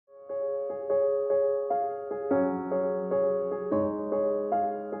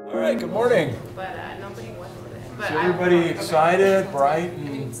right, good morning. But nobody went with it. Is everybody excited,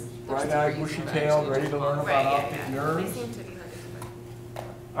 bright-eyed, bushy-tailed, ready to learn about optic nerves?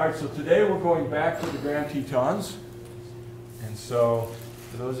 All right, so today we're going back to the Grand Tetons. And so,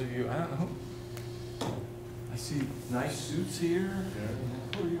 for those of you, I don't know, I see nice suits here.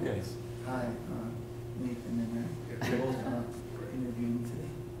 Who are you guys? Hi, Nathan and Eric. Interviewing today.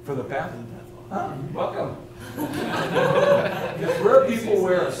 For the path? Welcome. It's rare people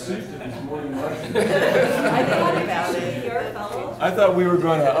wear a suit to these morning lectures. I thought about it. You're a fellow. I thought we were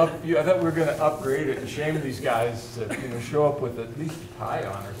going to upgrade it and shame these guys to show up with at least a tie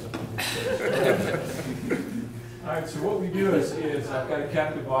on or something. All right, so what we do is I've got a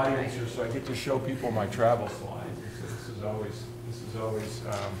captive audience here, so I get to show people my travel slides. So this is always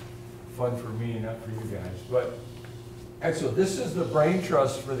fun for me, not for you guys. But and so this is the brain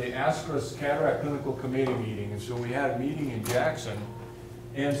trust for the ASCRS Cataract Clinical Committee meeting. And so we had a meeting in Jackson.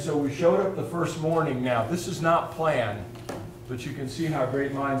 And so we showed up the first morning. Now, this is not planned, but you can see how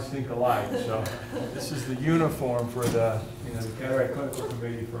great minds think alike. So this is the uniform for the Cataract Clinical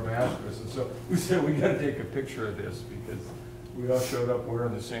Committee from ASCRS. And so we said we got to take a picture of this because we all showed up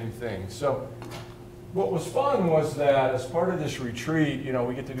wearing the same thing. So what was fun was that as part of this retreat,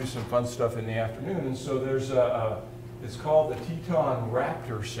 we get to do some fun stuff in the afternoon. And so there's it's called the Teton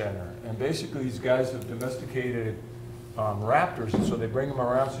Raptor Center. And basically these guys have domesticated raptors, and so they bring them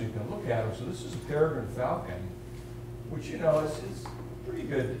around so you can look at them. So this is a peregrine falcon, which is pretty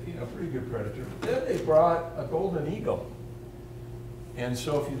good, pretty good predator. But then they brought a golden eagle. And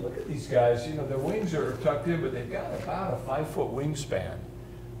so if you look at these guys, their wings are tucked in, but they've got about a 5-foot wingspan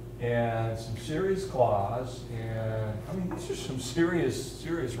and some serious claws. And I mean, these are some serious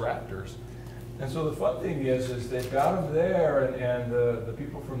raptors. And so the fun thing is they've got them there, and the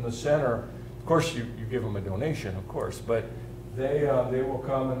people from the center, of course you give them a donation, of course, but they will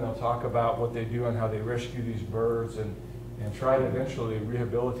come and they'll talk about what they do and how they rescue these birds and try to eventually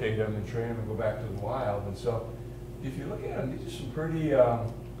rehabilitate them and train them and go back to the wild. And so if you look at them, these are some pretty,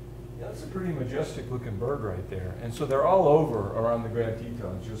 that's a pretty majestic looking bird right there. And so they're all over around the Grand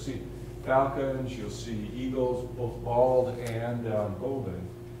Tetons. You'll see falcons, you'll see eagles, both bald and golden.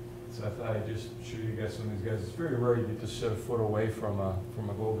 So I thought I'd just show you guys some of these guys. It's very rare you get to sit a foot away from a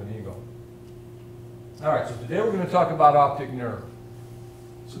golden eagle. All right, so today we're going to talk about optic nerve.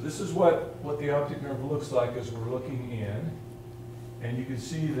 So this is what the optic nerve looks like as we're looking in. And you can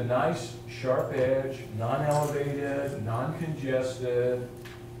see the nice sharp edge, non-elevated, non-congested,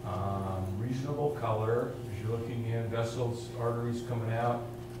 reasonable color as you're looking in, vessels, arteries coming out,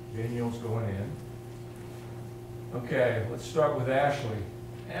 venules going in. Okay, let's start with Ashley.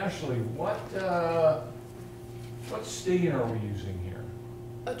 Ashley, what stain are we using here?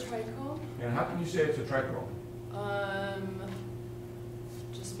 A trichrome. And how can you say it's a trichrome?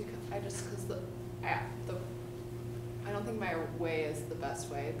 Just because I don't think my way is the best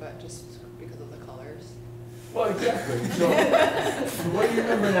way, but just because of the colors. Well, exactly. So what do you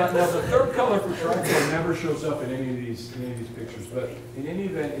remember now? Now the third color for trichrome never shows up in any of these pictures, but in any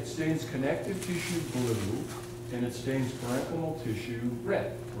event, it stains connective tissue blue. And it stains parenchymal tissue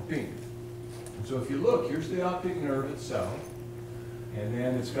red or pink. And so if you look, here's the optic nerve itself, and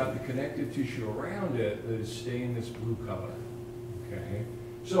then it's got the connective tissue around it that is stained this blue color. Okay.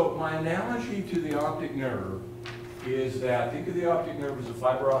 So my analogy to the optic nerve is that think of the optic nerve as a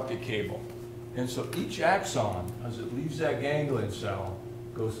fiber optic cable. And so each axon, as it leaves that ganglion cell,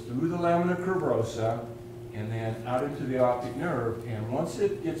 goes through the lamina cribrosa and then out into the optic nerve. And once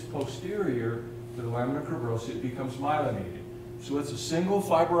it gets posterior to the lamina cribrosa, it becomes myelinated. So it's a single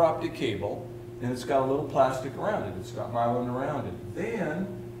fiber optic cable, and it's got a little plastic around it. It's got myelin around it. Then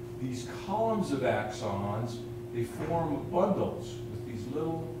these columns of axons, they form bundles with these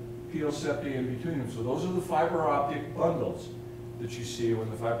little peel septae in between them. So those are the fiber optic bundles that you see when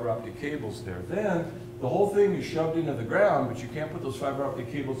the fiber optic cable's there. Then the whole thing is shoved into the ground, but you can't put those fiber optic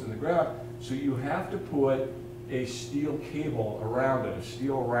cables in the ground, so you have to put a steel cable around it, a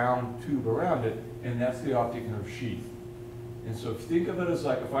steel round tube around it, and that's the optic nerve sheath. And so if you think of it as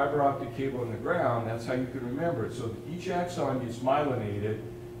like a fiber optic cable in the ground, that's how you can remember it. So each axon gets myelinated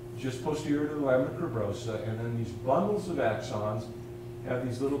just posterior to the lamina cribrosa, and then these bundles of axons have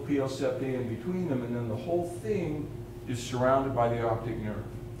these little peel septae in between them, and then the whole thing is surrounded by the optic nerve.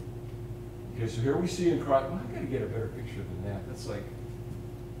 Okay, so here we see in well, I gotta get a better picture than that. That's like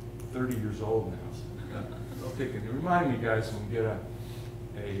 30 years old now. I'll take it. Remind me, guys, when we get a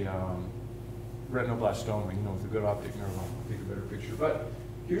retinoblastoma, with a good optic nerve, I'll take a better picture. But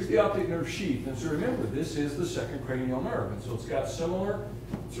here's the optic nerve sheath. And so remember, this is the second cranial nerve. And so it's got similar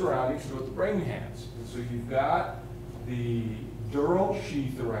surroundings to what the brain has. And so you've got the dural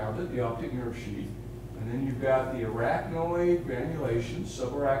sheath around it, the optic nerve sheath, and then you've got the arachnoid granulation,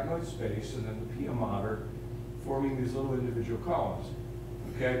 subarachnoid space, and then the pia mater forming these little individual columns.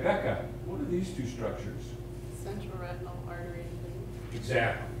 Okay, Becca, what are these two structures? Central retinal artery and vein.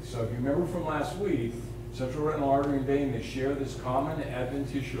 Exactly. So if you remember from last week, central retinal artery and vein, they share this common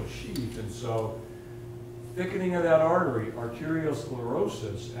adventitial sheath, and so thickening of that artery,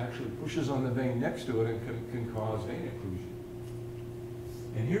 arteriosclerosis, actually pushes on the vein next to it and can cause vein occlusion.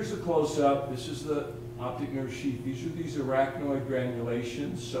 And here's a close-up. This is the optic nerve sheath. These are these arachnoid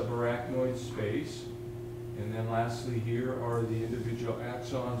granulations, subarachnoid space. And then lastly here are the individual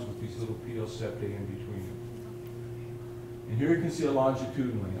axons with these little PL septae in between them. And here you can see it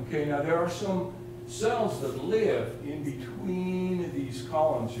longitudinally. Okay, now there are some cells that live in between these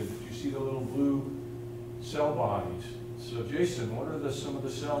columns here. Did you see the little blue cell bodies? So Jason, what are some of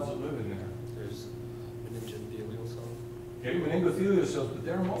the cells that live in there? There's meningothelial cells. Okay, meningothelial cells, but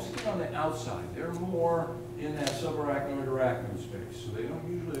they're mostly on the outside. They're more in that subarachnoid arachnoid space. So they don't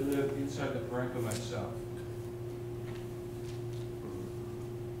usually live inside the parenchyma itself.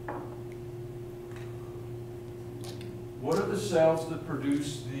 What are the cells that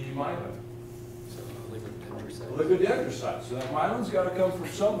produce the myelin? So oligodendrocytes. Oligodendrocytes. So that myelin's got to come from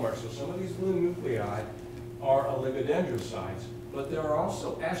somewhere. So some of these blue nuclei are oligodendrocytes, but there are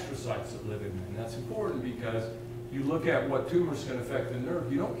also astrocytes that live in them. And that's important because you look at what tumors can affect the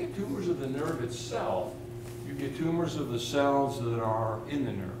nerve. You don't get tumors of the nerve itself. You get tumors of the cells that are in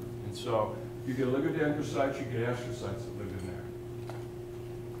the nerve. And so you get oligodendrocytes, you get astrocytes that live in there.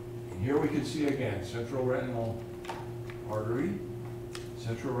 And here we can see again, central retinal artery,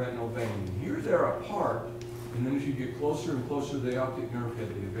 central retinal vein. And here they're apart, and then as you get closer and closer to the optic nerve head,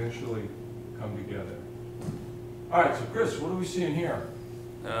 they eventually come together. All right, so Chris, what are we seeing here?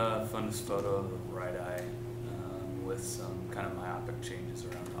 Fundus photo of the right eye with some kind of myopic changes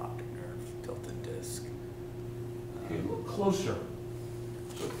around the optic nerve, tilted disc. Okay, a little closer.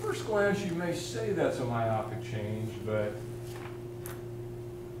 So at first glance, you may say that's a myopic change, but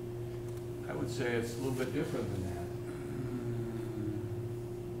I would say it's a little bit different than that.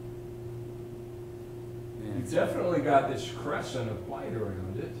 You've definitely got this crescent of white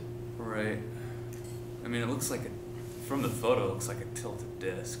around it. Right. I mean, it looks like from the photo, it looks like a tilted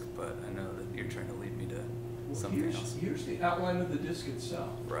disc, but I know that you're trying to lead me to something else. Here's the outline of the disc itself.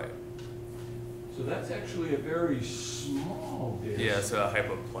 Right. So that's actually a very small disc. Yeah, so a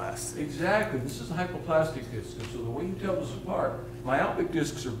hypoplastic. Exactly. This is a hypoplastic disc. And so the way you tell this apart, myopic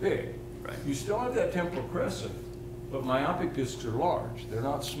discs are big. Right. You still have that temporal crescent, but myopic discs are large. They're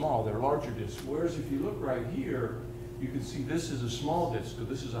not small, they're larger discs. Whereas if you look right here, you can see this is a small disc, so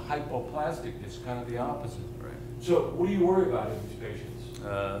this is a hypoplastic disc, kind of the opposite. Right. So what do you worry about in these patients?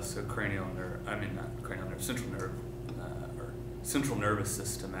 So cranial nerve, I mean not cranial nerve, central nerve, or central nervous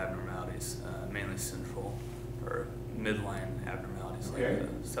system abnormalities, mainly central or midline abnormalities Okay. like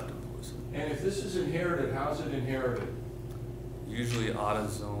septum pellucid. And if this is inherited, how's it inherited? Usually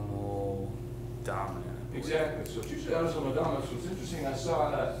autosomal dominant. I believe. Exactly. So it's usually autosomal dominant. So it's interesting, I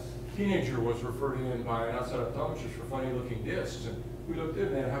saw a teenager was referred in by an outside optometrist for funny looking discs. And we looked in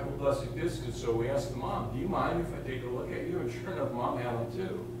and they had hypoplastic discs, and so we asked the mom, do you mind if I take a look at you? And sure enough, mom had them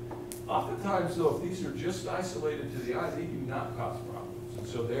too. Oftentimes though, if these are just isolated to the eye, they do not cause problems. And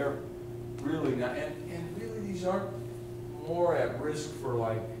so they're really not, and really these aren't more at risk for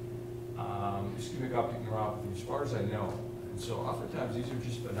like ischemic optic neuropathy as far as I know. And so oftentimes these are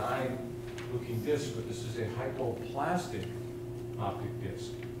just benign looking discs, but this is a hypoplastic optic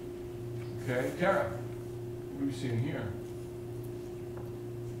disc. Okay, Tara, what are we seeing here?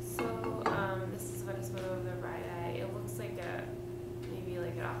 So, this is what is photo of the right eye. It looks like maybe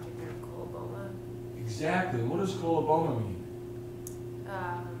like an optic nerve coloboma. Exactly. And what does coloboma mean?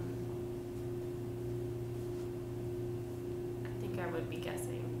 I think I would be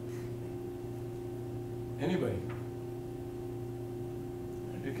guessing. Anybody?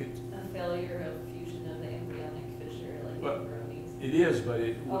 Okay. A failure of fusion of the embryonic fissure, like What? Bronies. It is, but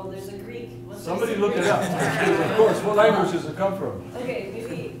it. Oh, there's a Greek. What's Somebody this? look it up. Of course. What language does it come from? Okay,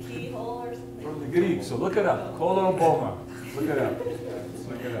 maybe keyhole or something? From the Greek. So look it up. Coloboma. Look it up.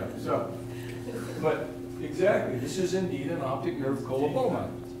 Look it up. So, but exactly, this is indeed an optic nerve coloboma.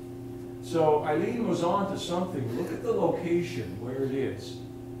 So Eileen was on to something. Look at the location where it is.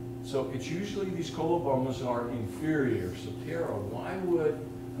 So it's usually these colobomas are inferior. So Tara, why would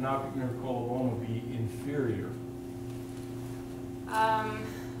an optic nerve coloboma be inferior?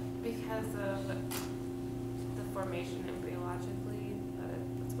 Because of the formation embryologically,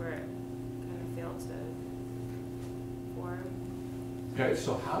 that's where it kind of failed to form. Okay,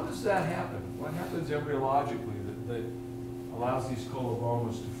 so how does that happen? What happens embryologically that allows these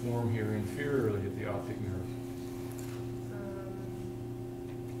colobomas to form here inferiorly at the optic nerve?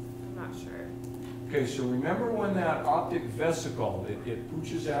 I'm not sure. Okay, so remember when that optic vesicle, it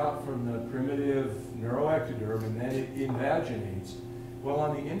pooches out from the primitive neuroectoderm and then it invaginates. Well,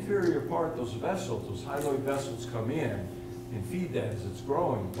 on the inferior part, those vessels, those hyaloid vessels come in and feed that as it's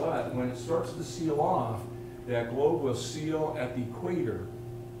growing. But when it starts to seal off, that globe will seal at the equator.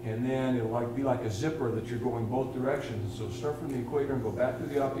 And then it'll be like a zipper that you're going both directions. So start from the equator and go back to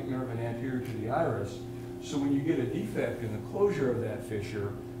the optic nerve and anterior to the iris. So when you get a defect in the closure of that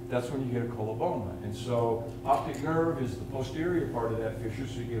fissure, that's when you get a coloboma. And so optic nerve is the posterior part of that fissure,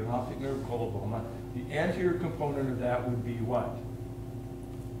 so you get an optic nerve coloboma. The anterior component of that would be what?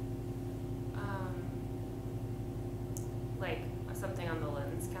 Like something on the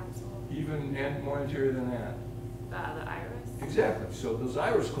lens capsule. Even and more anterior than that. The iris. Exactly. So those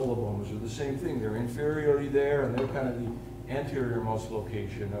iris colobomas are the same thing. They're inferiorly there, and they're kind of the anterior-most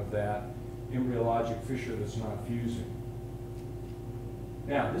location of that embryologic fissure that's not fusing.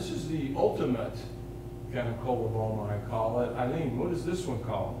 Now, this is the ultimate kind of coloboma, I call it. Eileen, what is this one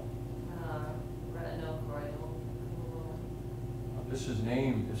called? Retinochoroidal. This is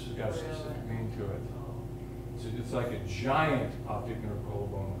named, this has got a specific name to it. So it's like a giant optic nerve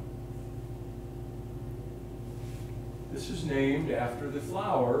coloboma. This is named after the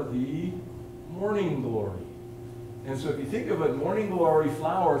flower, the morning glory. And so if you think of a morning glory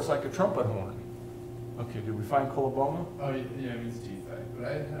flower, it's like a trumpet horn. Okay, did we find coloboma? Oh, yeah, it means defect, but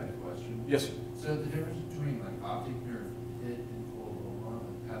I had a question. Yes, sir. So the difference between like optic nerve pit and coloboma,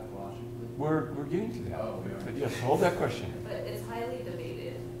 like pathologically? We're getting to that. Oh, we are. But yes, hold that question. But it's highly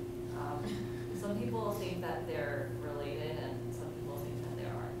debated. Some people think that they're related and some people think that they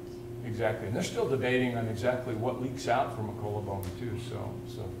aren't. Exactly, and they're still debating on exactly what leaks out from a coloboma too, so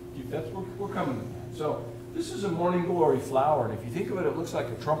that's, we're coming to that. So this is a morning glory flower, and if you think of it, it looks like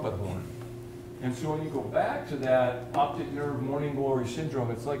a trumpet horn. And so when you go back to that optic nerve morning glory syndrome,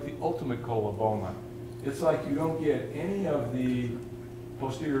 it's like the ultimate coloboma. It's like you don't get any of the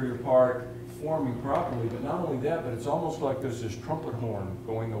posterior part forming properly, but not only that, but it's almost like there's this trumpet horn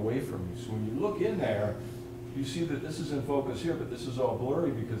going away from you. So when you look in there, you see that this is in focus here, but this is all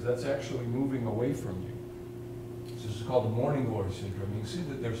blurry because that's actually moving away from you. This is called the morning glory syndrome. You can see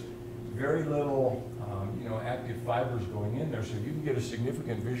that there's very little active fibers going in there, so you can get a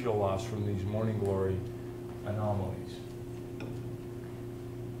significant visual loss from these morning glory anomalies.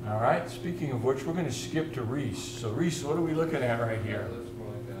 All right, speaking of which, we're going to skip to Reese. So Reese, what are we looking at right here? Looks more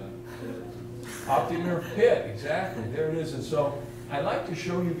like Optic nerve pit, exactly, there it is. And so I'd like to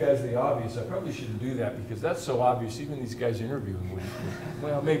show you guys the obvious. I probably shouldn't do that because that's so obvious, even these guys interviewing wouldn't.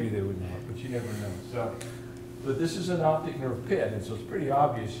 Well, maybe they wouldn't know, but you never know. So, but this is an optic nerve pit, and so it's pretty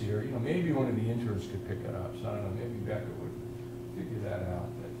obvious here. Maybe one of the interns could pick it up. So I don't know, maybe Becca would figure that out.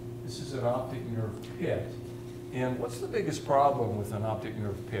 But this is an optic nerve pit. And what's the biggest problem with an optic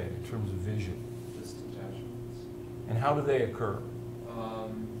nerve pit in terms of vision? Just detachments. And how do they occur? I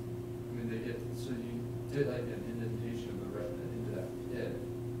mean, they get, so you did like an indentation of the retina into that pit,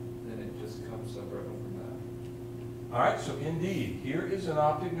 then it just comes up right over that. All right, so indeed, here is an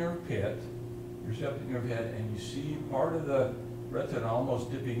optic nerve pit. Here's the optic nerve head, and you see part of the retina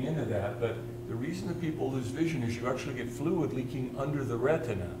almost dipping into that, but the reason that people lose vision is you actually get fluid leaking under the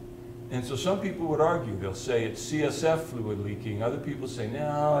retina. And so some people would argue, they'll say it's CSF fluid leaking. Other people say,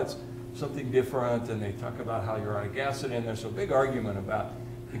 no, it's something different, and they talk about hyaluronic acid in there. So big argument about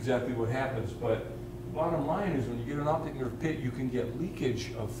exactly what happens. But the bottom line is when you get an optic nerve pit, you can get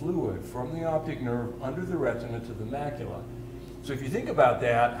leakage of fluid from the optic nerve under the retina to the macula. So if you think about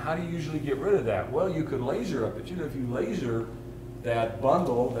that, how do you usually get rid of that? Well, you could laser it, but if you laser that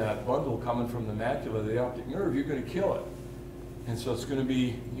bundle coming from the macula, the optic nerve, you're going to kill it. And so it's going to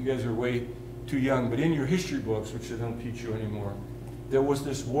be, you guys are way too young, but in your history books, which they don't teach you anymore, there was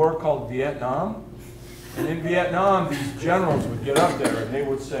this war called Vietnam. And in Vietnam, these generals would get up there and they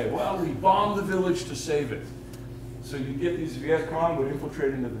would say, well, we bombed the village to save it. So you get these Viet Cong would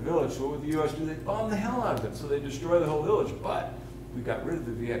infiltrate into the village. So what would the U.S. do? They'd bomb the hell out of it. So they destroy the whole village. But we got rid of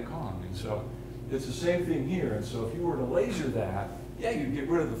the Viet Cong. And so it's the same thing here. And so if you were to laser that, yeah, you'd get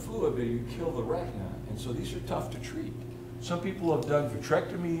rid of the fluid, but you'd kill the retina. And so these are tough to treat. Some people have done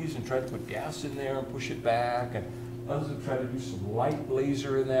vitrectomies and tried to put gas in there and push it back. And others have tried to do some light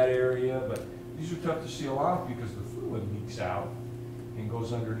laser in that area. But these are tough to seal off because the fluid leaks out and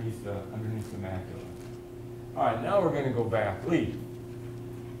goes underneath the macula. All right, now we're going to go back. Lee,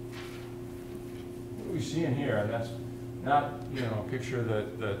 what are we seeing here? And that's not, a picture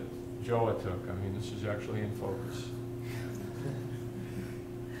that Joa took. I mean, this is actually in focus.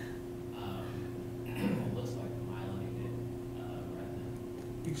 It looks like myelinated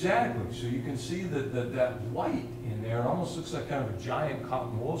Exactly, so you can see that white in there, it almost looks like kind of a giant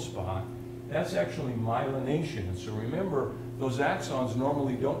cotton wool spot. That's actually myelination, and so remember, those axons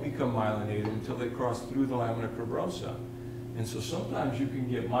normally don't become myelinated until they cross through the lamina cribrosa. And so sometimes you can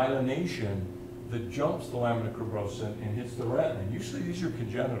get myelination that jumps the lamina cribrosa and hits the retina. Usually these are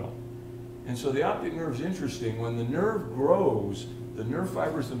congenital. And so the optic nerve is interesting. When the nerve grows, the nerve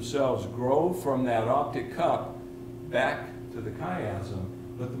fibers themselves grow from that optic cup back to the chiasm,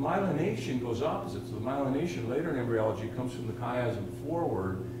 but the myelination goes opposite. So the myelination later in embryology comes from the chiasm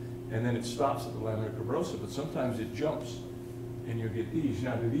forward, and then it stops at the lamina cribrosa, but sometimes it jumps, and you get these.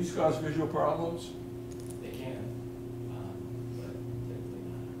 Now, do these cause visual problems? They can, but typically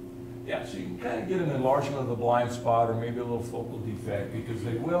not. Yeah, so you can kind of get an enlargement of the blind spot or maybe a little focal defect, because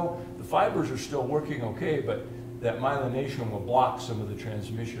they will, the fibers are still working okay, but that myelination will block some of the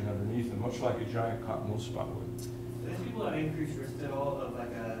transmission underneath them, much like a giant cotton wool spot would. Does people have increased risk at all of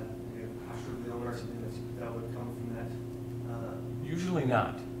like a postural or something that would come from that? Usually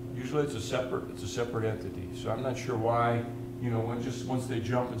not. Usually it's a separate entity. So I'm not sure why, once they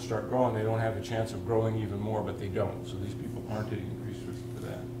jump and start growing, they don't have a chance of growing even more, but they don't. So these people aren't at increased risk for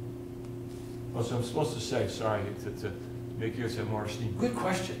that. Oh, so I'm supposed to say, sorry, to make you guys have more esteem. Good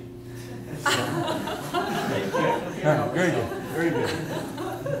question. Very good, very good.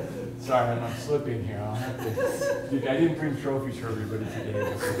 Sorry, I'm slipping here. I'll have to. I didn't bring trophies for everybody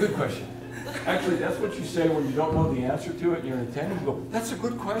today. Good question. Actually, that's what you say when you don't know the answer to it and you're in attending. You go, that's a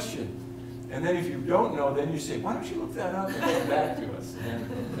good question. And then if you don't know, then you say, why don't you look that up and come back to us? And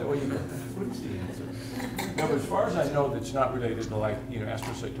that way you go, what is the answer? No, but as far as I know, that's not related to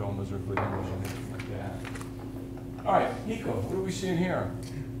astrocytomas or glioma or anything like that. All right, Nico, what are we seeing here?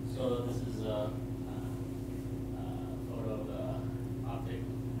 So this is a photo of the optic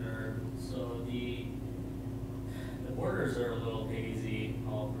nerve. So the borders are a little hazy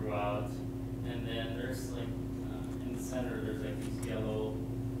all throughout, and then there's like in the center there's like these yellow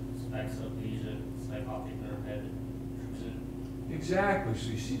specks of lesion. It's like optic nerve head intrusion. Exactly.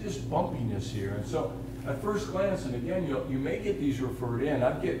 So you see this bumpiness here, and so at first glance, and again, you may get these referred in.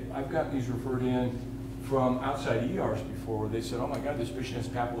 I've gotten these referred in from outside ERs before, where they said, "Oh my God, this patient has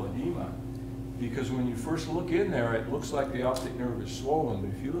papilledema," because when you first look in there, it looks like the optic nerve is swollen.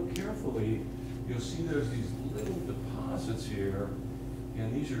 But if you look carefully, you'll see there's these little deposits here,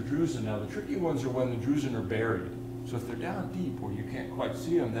 and these are drusen. Now, the tricky ones are when the drusen are buried. So if they're down deep where you can't quite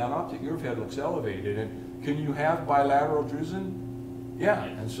see them, that optic nerve head looks elevated. And can you have bilateral drusen? Yeah.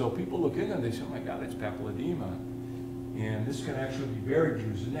 And so people look in there and they say, oh my God, it's papilledema. And this can actually be buried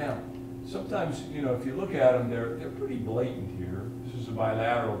drusen. Now, sometimes, if you look at them, they're pretty blatant here. This is a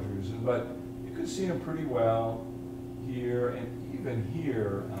bilateral drusen, but you can see them pretty well here and even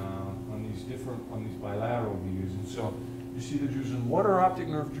here on these bilateral views. And so you see the drusen. What are optic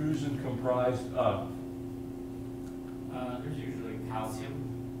nerve drusen comprised of? There's usually calcium.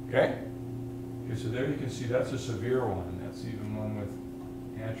 Okay. So there you can see that's a severe one. That's even one with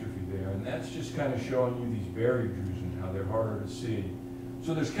atrophy there. And that's just kind of showing you these buried drusen, how they're harder to see.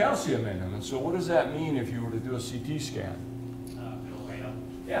 So there's calcium in them. And so what does that mean if you were to do a CT scan? It'll light up.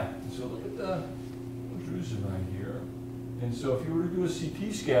 Yeah. So look at the drusen right here. And so if you were to do a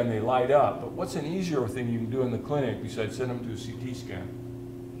CT scan, they light up. But what's an easier thing you can do in the clinic besides send them to a CT scan?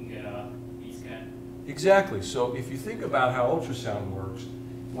 You can get a B scan. Exactly. So if you think about how ultrasound works,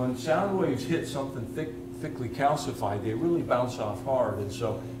 when sound waves hit something thickly calcified, they really bounce off hard. And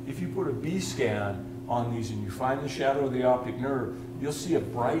so if you put a B scan on these and you find the shadow of the optic nerve, you'll see a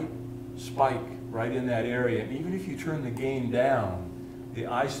bright spike right in that area. And even if you turn the gain down, the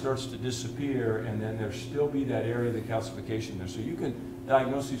eye starts to disappear, and then there still be that area of the calcification there. So you can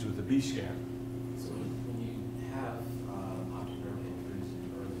diagnose these with a B scan. So when you have optic nerve injuries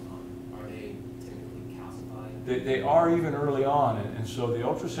early on, are they typically calcified? They are even early on, and so the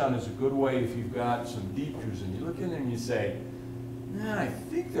ultrasound is a good way if you've got some deep drusen. You look in there and you say, nah, I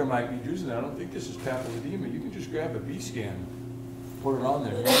think there might be drusen. I don't think this is papilledema. You can just grab a B scan, put it on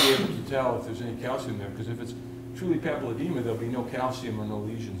there. You'll be able to tell if there's any calcium there, because if it's truly papilledema, there'll be no calcium or no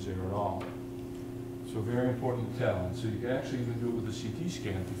lesions there at all. So very important to tell. And so you can actually even do it with a CT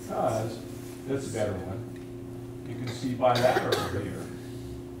scan, because that's a better one. You can see bilateral here.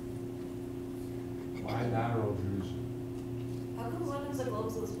 Bilateral drusen. How come one of the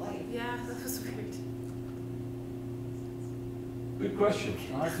globes was white? Yeah, that was weird. Good question.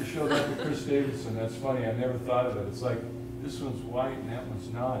 I like to show that to Chris Davidson. That's funny. I never thought of it. It's like this one's white and that one's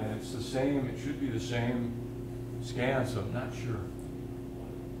not, and it's the same. It should be the same scan, so I'm not sure.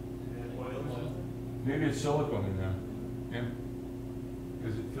 Maybe it's silicone in there. Yeah.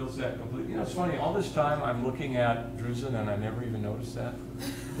 because it fills that completely. You know, it's funny, all this time I'm looking at drusen and I never even noticed that.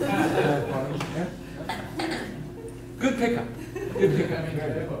 Yeah. Good pickup. Good pickup. I mean, they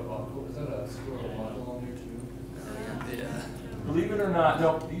have a buckle, is that a squirrel buckle on there too? Yeah. Believe it or not,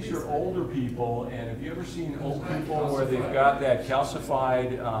 no, these are older people, and have you ever seen old people where they've got that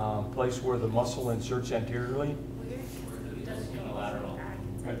calcified place where the muscle inserts anteriorly? Unilateral.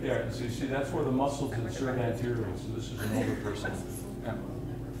 Right there. So you see, that's where the muscles insert anteriorly. So this is an older person. Yeah.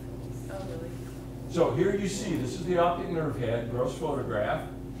 Oh, really? So here you see, this is the optic nerve head, gross photograph,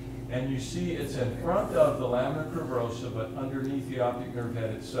 and you see it's in front of the lamina cribrosa, but underneath the optic nerve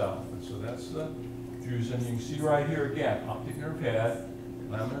head itself. And so that's the drusen. You can see right here again, optic nerve head,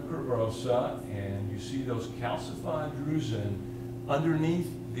 lamina cribrosa, and you see those calcified drusen underneath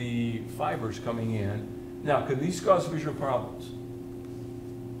the fibers coming in. Now, can these cause visual problems?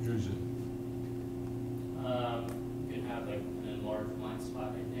 Drusen. You can have like an enlarged blind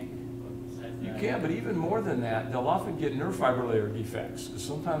spot, I think. But besides You that- can, but even more than that, they'll often get nerve fiber layer defects. Because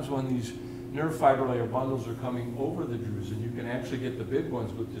sometimes when these nerve fiber layer bundles are coming over the drusen, you can actually get the big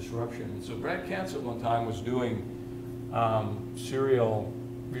ones with disruption. And so Brad Kantz at one time was doing serial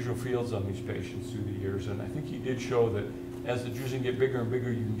visual fields on these patients through the years, and I think he did show that as the drusen get bigger and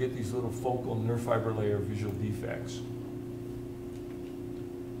bigger, you can get these little focal nerve fiber layer visual defects.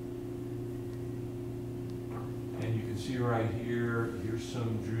 And you can see right here, here's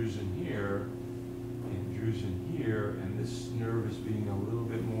some drusen here, and drusen here, and this nerve is being a little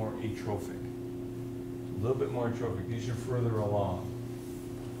bit more atrophic. A little bit more atrophic. These are further along.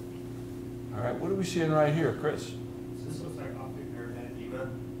 All right, what are we seeing right here, Chris? So this looks like optic nerve edema.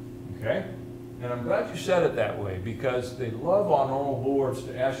 Okay, and I'm glad you said it that way, because they love on oral boards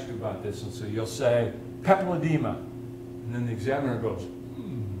to ask you about this, and so you'll say papilledema, and then the examiner goes,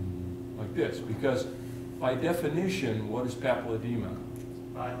 like this, because by definition, what is papilledema?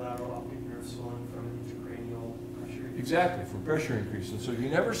 Bilateral optic nerve swelling from intracranial pressure. Exactly, from pressure increase. And so you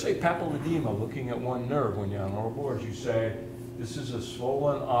never say papilledema looking at one nerve when you're on oral boards. You say, this is a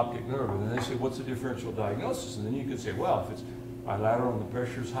swollen optic nerve. And then they say, what's the differential diagnosis? And then you could say, well, if it's bilateral and the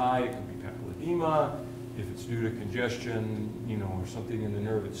pressure's high, it could be papilledema. If it's due to congestion, you know, or something in the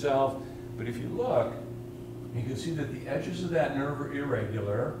nerve itself. But if you look, you can see that the edges of that nerve are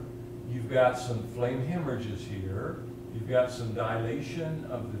irregular. You've got some flame hemorrhages here. You've got some dilation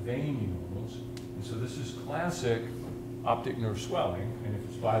of the venules. And so this is classic optic nerve swelling. And if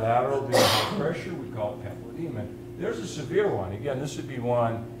it's bilateral due to high pressure, we call it papilledema. There's a severe one. Again, this would be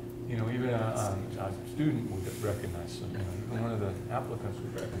one, you know, even a student would recognize them. You know, even one of the applicants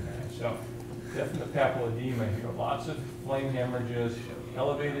would recognize. So definite papilledema here. Lots of flame hemorrhages,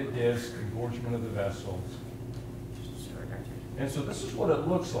 elevated disc, engorgement of the vessels. And so this is what it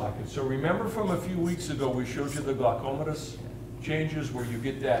looks like. And so remember from a few weeks ago, we showed you the glaucomatous changes where you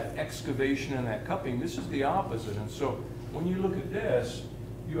get that excavation and that cupping. This is the opposite. And so when you look at this,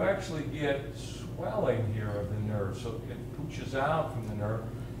 you actually get swelling here of the nerve. So it pooches out from the nerve.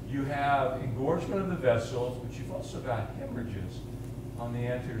 You have engorgement of the vessels, but you've also got hemorrhages on the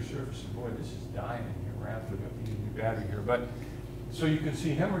anterior surface. And boy, this is dying here rapidly. We need a new battery here. But so you can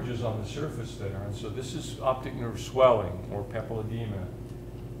see hemorrhages on the surface there. And so this is optic nerve swelling or papilledema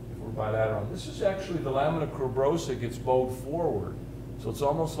if we're bilateral. This is actually the lamina cribrosa gets bowed forward. So it's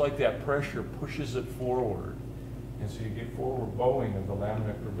almost like that pressure pushes it forward. And so you get forward bowing of the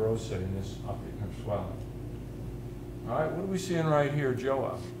lamina cribrosa in this optic nerve swelling. All right, what are we seeing right here,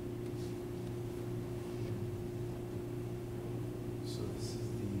 Joa? So this is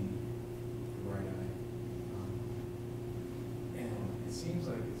the right eye. And it seems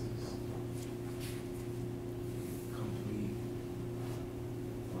like it's just complete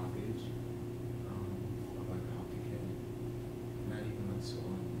blockage of like the optic head. Not even like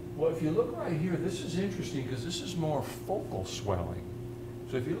swollen. Well, if you look right here, this is interesting because this is more focal swelling.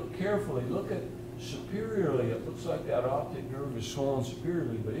 So if you look carefully, look at superiorly, it looks like that optic nerve is swollen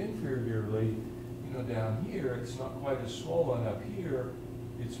superiorly, but inferiorly, you know, down here, it's not quite as swollen. Up here,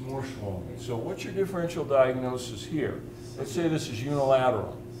 it's more swollen. So what's your differential diagnosis here? Let's say this is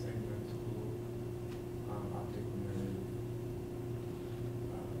unilateral. Segmental optic nerve.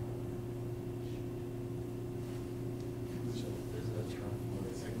 So there's a term for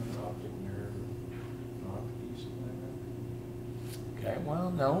it, segmental optic nerve neuropathy, something like that. Okay, well,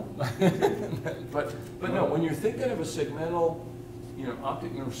 no. but no, when you're thinking of a segmental, you know,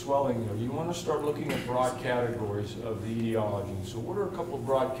 optic nerve swelling, you want to start looking at broad categories of the etiology. So what are a couple of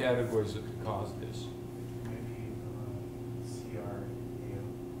broad categories that could cause this? Maybe CRAO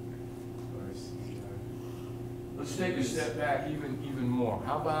or CR. Let's take a step back even more.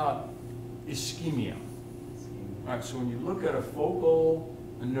 How about ischemia? All right, so when you look at a focal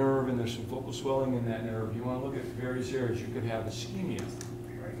and there's some focal swelling in that nerve, you want to look at various areas. You could have ischemia.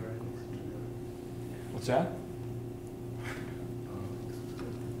 What's that?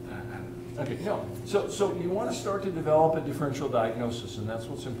 Okay, no. So you want to start to develop a differential diagnosis, and that's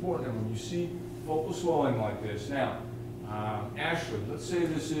what's important. And when you see focal swelling like this, now, Ashley, let's say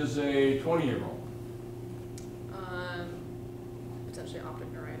this is a 20-year-old. Potentially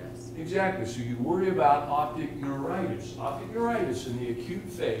optic neuritis. Exactly. So you worry about optic neuritis. Optic neuritis in the acute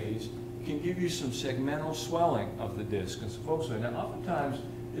phase can give you some segmental swelling of the disc and some focal swelling. Now, oftentimes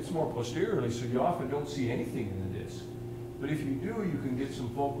it's more posteriorly, so you often don't see anything in the disc. But if you do, you can get some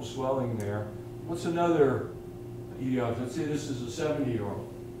focal swelling there. What's another etiology? Let's say this is a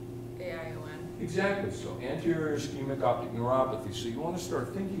 70-year-old. AION. Exactly. So anterior ischemic optic neuropathy. So you want to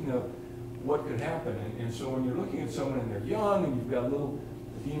start thinking of what could happen. And so when you're looking at someone and they're young and you've got a little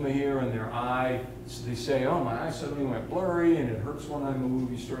edema here in their eye, so they say, oh, my eye suddenly went blurry and it hurts when I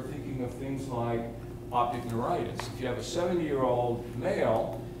move. You start thinking of things like optic neuritis. If you have a 70-year-old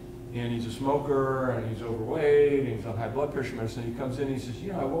male and he's a smoker and he's overweight and he's on high blood pressure medicine, he comes in and he says,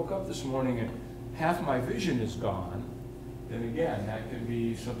 you know, I woke up this morning and half my vision is gone, then again, that can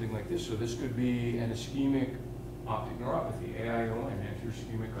be something like this. So this could be an ischemic optic neuropathy, AION, anterior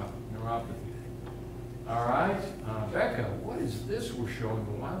ischemic optic neuropathy. All right, Becca, what is this we're showing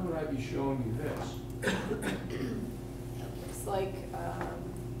you? Why would I be showing you this? Looks like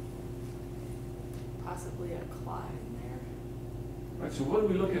possibly a clot in there. All right, so what are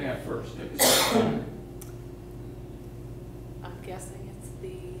we looking at first? Take a second. I'm guessing it's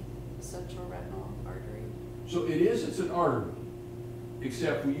the central retinal artery. So it is, it's an artery,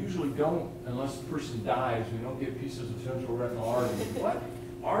 except we usually don't, unless the person dies, we don't get pieces of central retinal artery. What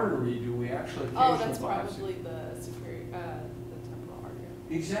artery do we actually Oh, occasionally that's biopsy? probably the superior, the temporal artery.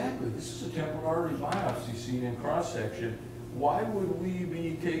 Exactly. This is a temporal artery biopsy seen in cross-section. Why would we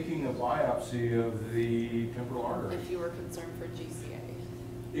be taking a biopsy of the temporal artery? If you were concerned for GCA.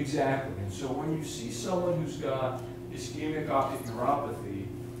 Exactly. And so when you see someone who's got ischemic optic neuropathy,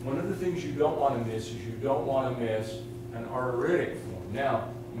 one of the things you don't want to miss is you don't want to miss an arteritic form. Now,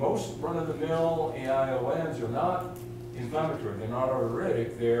 most run-of-the-mill AIONs are not inflammatory. They're not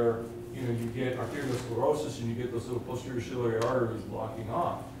arteritic. They're, you know, you get arteriosclerosis and you get those little posterior ciliary arteries blocking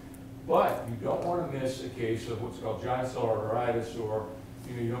off. But you don't want to miss a case of what's called giant cell arteritis, or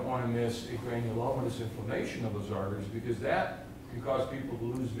you don't want to miss a granulomatous inflammation of those arteries, because that can cause people to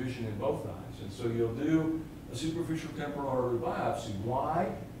lose vision in both eyes. And so you'll do a superficial temporal artery biopsy.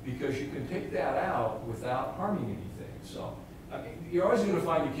 Why? Because you can take that out without harming anything. So I mean, you're always going to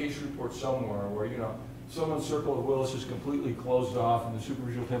find a case report somewhere where, someone's circle of Willis is completely closed off and the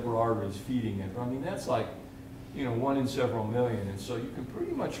superficial temporal artery is feeding it. I mean, that's like, 1 in several million. And so you can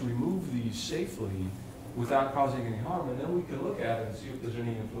pretty much remove these safely without causing any harm. And then we can look at it and see if there's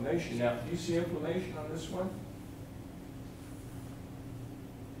any inflammation. Now, do you see inflammation on this one?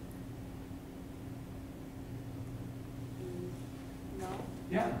 No.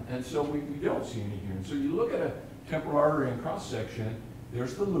 Yeah, and so we don't see any here. And so you look at a temporal artery in cross-section,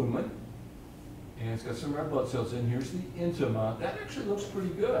 there's the lumen, and it's got some red blood cells in. Here's the intima. That actually looks pretty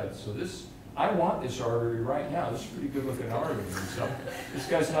good. So this, I want this artery right now. This is a pretty good looking artery. And so this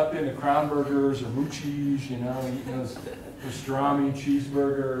guy's not been to Crown Burgers or Moochie's, eating those pastrami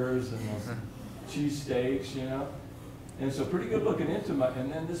cheeseburgers and those cheese steaks, And so pretty good looking intima.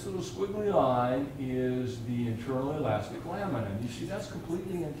 And then this little squiggly line is the internal elastic lamina. And you see that's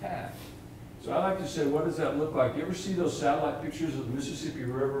completely intact. So I like to say, what does that look like? You ever see those satellite pictures of the Mississippi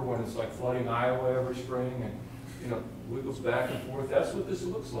River when it's like flooding Iowa every spring and, wiggles back and forth? That's what this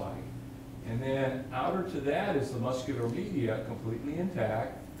looks like. And then outer to that is the muscular media, completely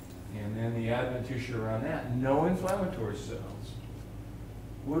intact. And then the adventitia around that, no inflammatory cells.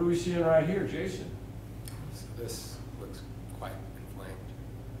 What are we seeing right here, Jason? So this looks quite inflamed.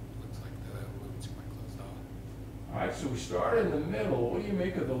 Looks like the lumen's quite closed off. All right, so we start in the middle. What do you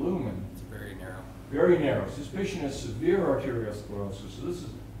make of the lumen? It's very narrow. Very narrow. So this patient has severe arteriosclerosis. So this is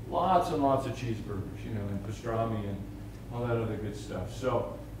lots and lots of cheeseburgers, and pastrami and all that other good stuff.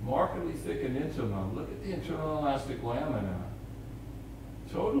 So markedly thickened intima. Look at the internal elastic lamina.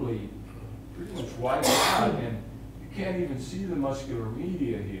 Totally, pretty much wiped out, and you can't even see the muscular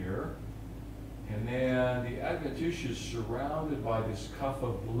media here. And then the adventitia is surrounded by this cuff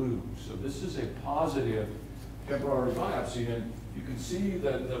of blue. So this is a positive temporal artery biopsy, and you can see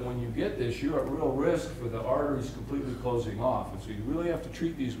that when you get this, you're at real risk for the arteries completely closing off. And so you really have to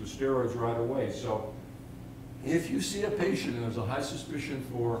treat these with steroids right away. So if you see a patient and there's a high suspicion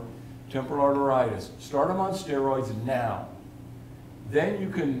for temporal arteritis, start them on steroids now. Then you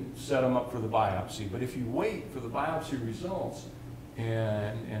can set them up for the biopsy. But if you wait for the biopsy results,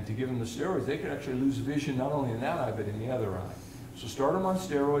 and to give them the steroids, they could actually lose vision not only in that eye, but in the other eye. So start them on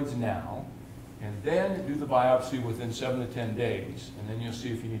steroids now, and then do the biopsy within 7 to 10 days, and then you'll see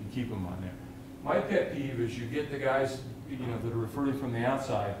if you need to keep them on there. My pet peeve is you get the guys, that are referring from the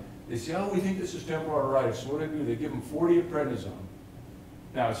outside, they say, oh, we think this is temporal arteritis. So what do? They give them 40 of prednisone.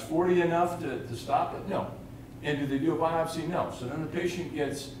 Now, is 40 enough to stop it? No. And do they do a biopsy? No. So then the patient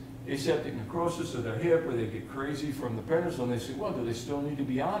gets aseptic necrosis of their hip, or they get crazy from the prednisone. They say, well, do they still need to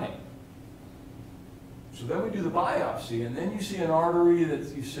be on it? So then we do the biopsy, and then you see an artery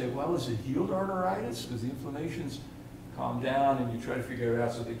that you say, well, is it healed arteritis? Because the inflammation's calmed down, and you try to figure it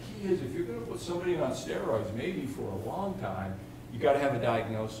out. So the key is, if you're going to put somebody on steroids, maybe for a long time, you got to have a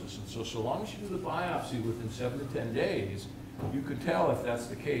diagnosis. And so long as you do the biopsy within 7 to 10 days, you can tell if that's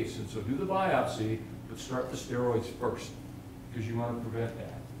the case. And so do the biopsy, but start the steroids first, because you want to prevent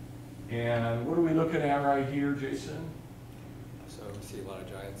that. And what are we looking at right here, Jason? So we see a lot of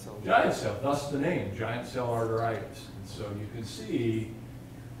giant cells. Giant cell, thus the name, giant cell arteritis. And so you can see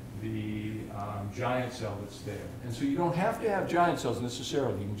the giant cell that's there. And so you don't have to have giant cells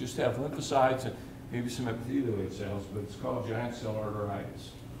necessarily. You can just have lymphocytes and maybe some epithelioid cells, but it's called giant cell arteritis.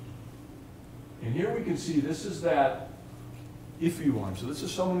 And here we can see this is that iffy one. So this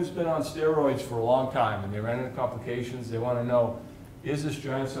is someone who's been on steroids for a long time, and they ran into complications. They want to know, is this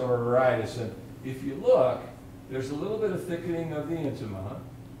giant cell arteritis? And if you look, there's a little bit of thickening of the intima.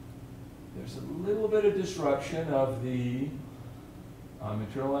 There's a little bit of disruption of the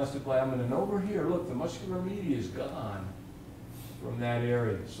internal elastic ligament. And over here, look, the muscular media is gone from that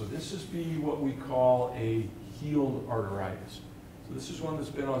area. So this is what we call a healed arteritis. So this is one that's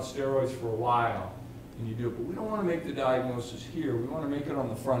been on steroids for a while, and you do it. But we don't want to make the diagnosis here. We want to make it on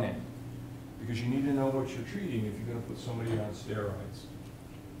the front end, because you need to know what you're treating if you're going to put somebody on steroids.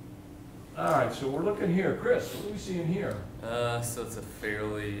 All right, so we're looking here. Chris, what are we seeing here? So it's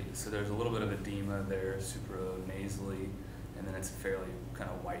so there's a little bit of edema there, supranasally, and then it's a fairly kind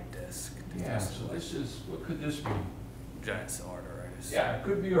of white disc. Yeah, so this is, what could this be? Giant cell arteritis. Yeah, it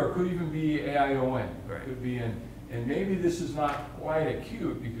could be, or it could even be AION. Right. It could be and maybe this is not quite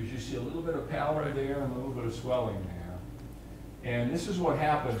acute, because you see a little bit of pallor there and a little bit of swelling there. And this is what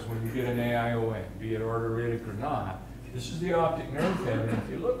happens when you get an AION, be it arteritic or not. This is the optic nerve head, and if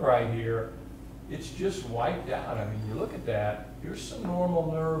you look right here, it's just wiped out. I mean, you look at that, here's some normal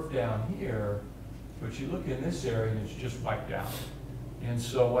nerve down here, but you look in this area and it's just wiped out. And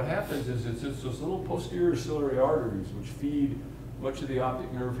so what happens is it's those little posterior ciliary arteries which feed much of the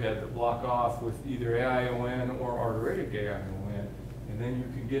optic nerve head that block off with either AION or arteritic AION, and then you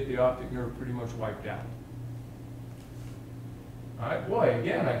can get the optic nerve pretty much wiped out. All right, boy,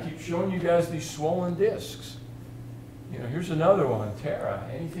 again, I keep showing you guys these swollen discs. Here's another one. Tara,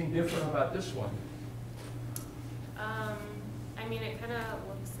 anything different about this one? I mean, it kind of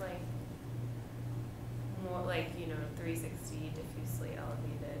looks like more like, 360 diffusely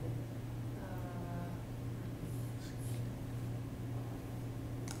elevated.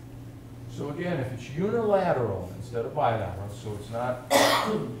 So again, if it's unilateral instead of bilateral, so it's not,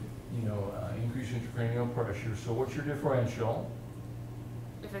 increased intracranial pressure. So what's your differential?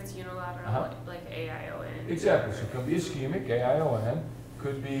 If it's unilateral, like AION. Exactly. So it could be ischemic, AION.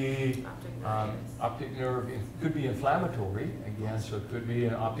 Could be Optic nerve, could be inflammatory, again, so it could be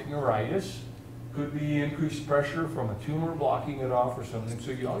an optic neuritis. Could be increased pressure from a tumor blocking it off or something.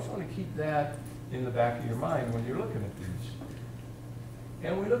 So you always want to keep that in the back of your mind when you're looking at these.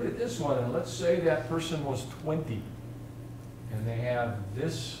 And we look at this one, and let's say that person was 20, and they have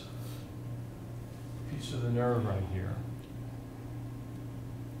this piece of the nerve right here.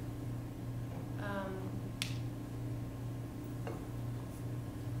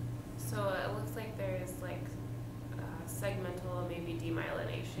 So it looks like there's segmental, maybe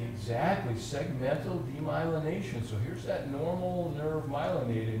demyelination. Exactly, segmental demyelination. So here's that normal nerve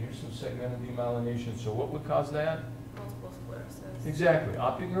myelinated, and here's some segmental demyelination. So what would cause that? Multiple sclerosis. Exactly,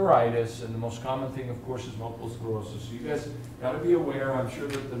 optic neuritis, and the most common thing, of course, is multiple sclerosis. So you guys got to be aware. I'm sure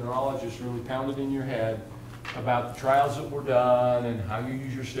that the neurologist really pounded in your head about the trials that were done and how you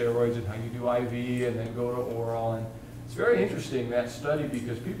use your steroids and how you do IV and then go to oral. And it's very interesting, that study,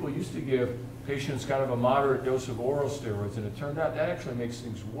 because people used to give patients kind of a moderate dose of oral steroids, and it turned out that actually makes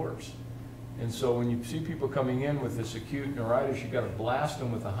things worse. And so when you see people coming in with this acute neuritis, you've got to blast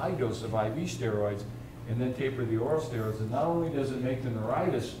them with a high dose of IV steroids and then taper the oral steroids. And not only does it make the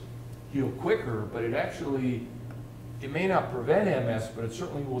neuritis heal quicker, but it may not prevent MS, but it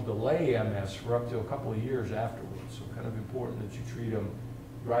certainly will delay MS for up to a couple of years afterwards. So kind of important that you treat them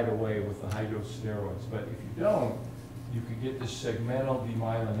right away with the high dose steroids. But if you don't, you could get this segmental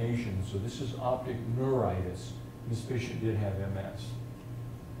demyelination. So this is optic neuritis. This patient did have MS.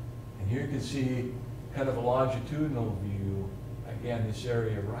 And here you can see kind of a longitudinal view. Again, this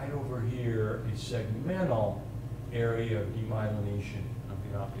area right over here, a segmental area of demyelination of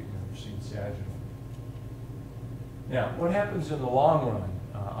the optic nerve, seen sagittal. Now, what happens in the long run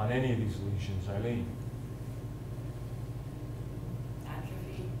on any of these lesions, Eileen?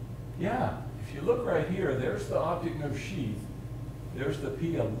 Atrophy. Yeah, if you look right here, there's the optic nerve sheath, there's the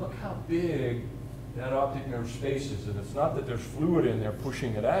pia. Look how big that optic nerve space is. And it's not that there's fluid in there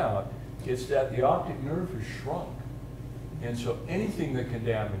pushing it out, it's that the optic nerve has shrunk. And so anything that can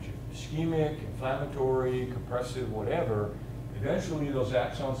damage it, ischemic, inflammatory, compressive, whatever, eventually those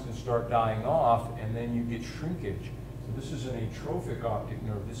axons can start dying off and then you get shrinkage. So this is an atrophic optic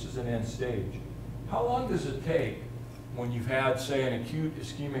nerve. This is an end stage. How long does it take when you've had, say, an acute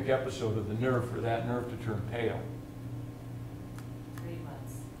ischemic episode of the nerve for that nerve to turn pale? 3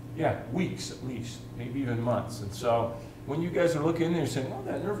 months. Yeah, weeks at least, maybe even months. And so when you guys are looking in there saying, well,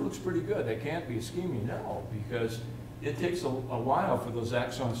 that nerve looks pretty good, that can't be ischemia. No, because it takes a while for those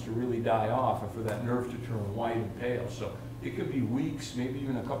axons to really die off and for that nerve to turn white and pale. So it could be weeks, maybe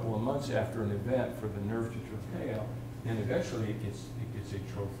even a couple of months after an event for the nerve to turn pale, and eventually it gets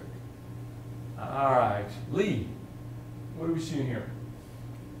atrophic. All right, Lee, what are we seeing here?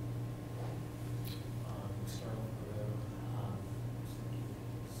 Start with the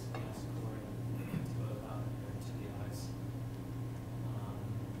to the eyes.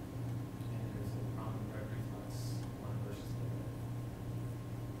 And there's a prominent red reflex, one versus the other.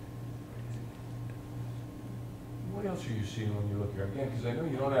 What else are you seeing when you look here? Again, because I know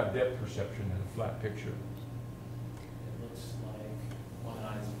you don't have depth perception in a flat picture. It looks like one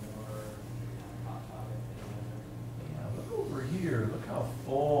eye's more apoptotic than the other. Yeah, look over here. Look how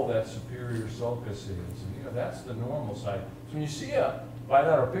full that superior sulcus is. And, you know, that's the normal side. So when you see a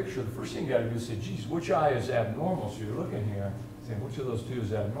bilateral picture, the first thing you got to do is say, geez, which eye is abnormal? So you're looking here, saying, which of those two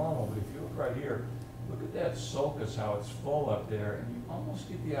is abnormal? But if you look right here, look at that sulcus, how it's full up there, and you almost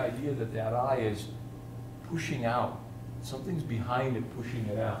get the idea that that eye is pushing out. Something's behind it pushing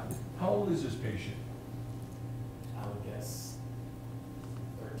it out. How old is this patient? I would guess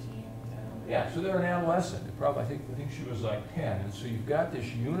 13, 10. Yeah, so they're an adolescent. I think she was like 10. And so you've got this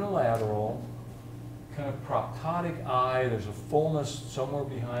unilateral kind of proptotic eye. There's a fullness somewhere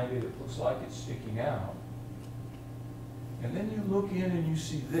behind it. It looks like it's sticking out. And then you look in and you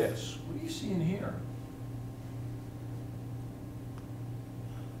see this. What are you seeing here?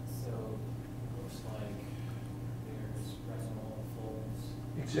 So it looks like there's retinal folds.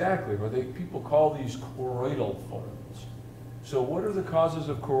 Exactly, or people call these choroidal folds. So what are the causes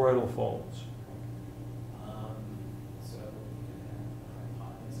of choroidal folds? So you could have a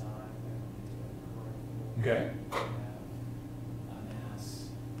hypotenuse eye that can lead to a choroidal fold. Okay. You could have a mass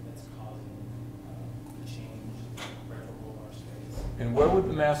that's causing a change in the retrovolar space. And where would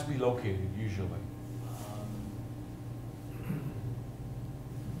the mass be located usually?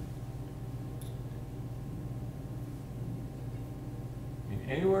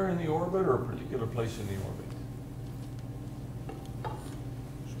 Anywhere in the orbit or a particular place in the orbit? I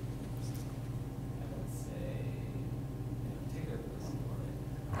would say, particular place in the orbit.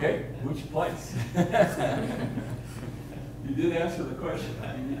 Okay, which place? You did answer the question.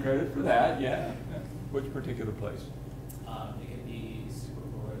 I give you credit for that, yeah. Which particular place? It could be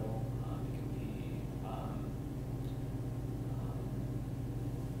suprachoroidal. It could be.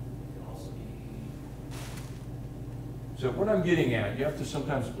 It could also be. So what I'm getting at, you have to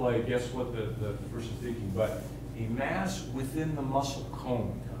sometimes play guess what the person's thinking, but a mass within the muscle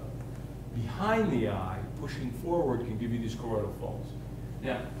cone behind the eye, pushing forward, can give you these choroidal folds.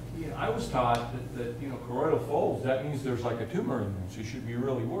 Now, you know, I was taught that choroidal folds, that means there's like a tumor in them, so you should be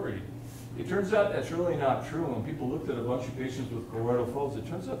really worried. It turns out that's really not true. When people looked at a bunch of patients with choroidal folds, it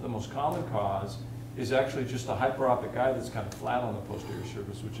turns out the most common cause is actually just a hyperopic eye that's kind of flat on the posterior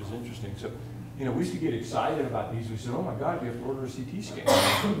surface, which is interesting. So, you know, we used to get excited about these. We said, oh my God, we have to order a CT scan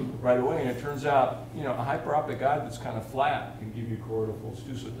right away. And it turns out, you know, a hyperopic eye that's kind of flat can give you choroidal folds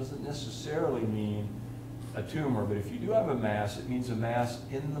too. So it doesn't necessarily mean a tumor, but if you do have a mass, it means a mass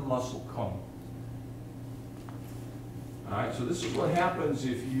in the muscle cone. All right, so this is what happens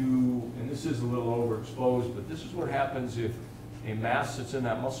if you, and this is a little overexposed, but this is what happens if a mass sits in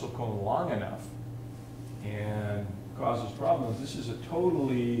that muscle cone long enough and causes problems. This is a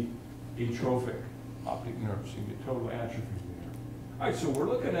totally atrophic optic nerve, so you get total atrophy there. All right, so we're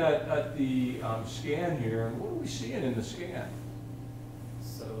looking at the scan here, and what are we seeing in the scan?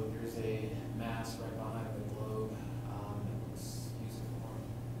 So there's a mass right behind the globe that looks fusiform.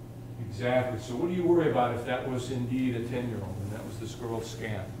 Exactly. So what do you worry about if that was indeed a 10-year-old and that was this girl's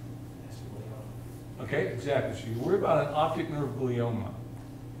scan? Okay, exactly. So you worry about an optic nerve glioma.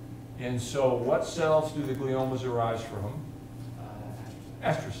 And so what cells do the gliomas arise from?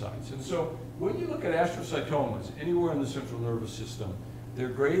 Astrocytes. And so when you look at astrocytomas anywhere in the central nervous system, they're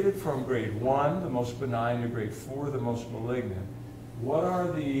graded from grade 1, the most benign, to grade 4, the most malignant. What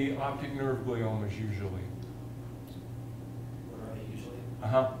are the optic nerve gliomas usually? What are they usually?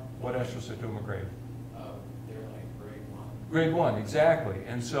 What astrocytoma grade? They're like grade 1. Grade 1, exactly.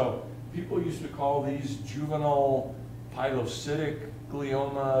 And so people used to call these juvenile pilocytic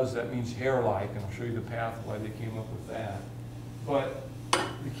gliomas. That means hair-like, and I'll show you the path why they came up with that. But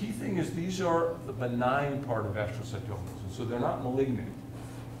the key thing is these are the benign part of astrocytomas, and so they're not malignant.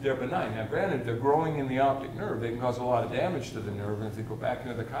 They're benign. Now granted, they're growing in the optic nerve. They can cause a lot of damage to the nerve, and if they go back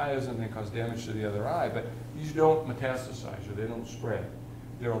into the chiasm, they cause damage to the other eye, but these don't metastasize, or they don't spread.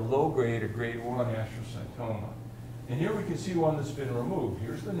 They're a low-grade or grade 1 astrocytoma. And here we can see one that's been removed.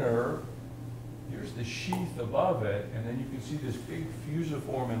 Here's the nerve, here's the sheath above it, and then you can see this big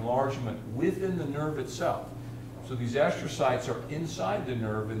fusiform enlargement within the nerve itself. So these astrocytes are inside the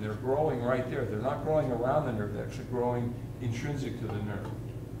nerve, and they're growing right there. They're not growing around the nerve, they're actually growing intrinsic to the nerve.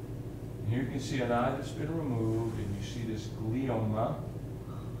 And here you can see an eye that's been removed, and you see this glioma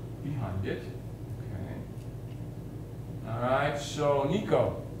behind it. Okay. All right, so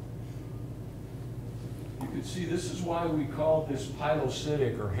Nico, you can see this is why we call this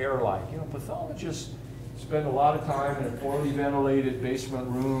pilocytic or hair-like. You know, pathologists spend a lot of time in a poorly ventilated basement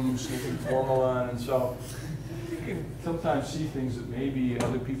room sniffing formalin, and so you can sometimes see things that maybe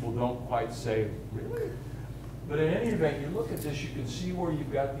other people don't quite say, really? But in any event, you look at this, you can see where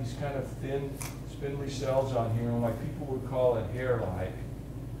you've got these kind of thin, spindly cells on here, and like people would call it hair-like.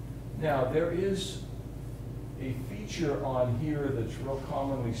 Now, there is a feature on here that's real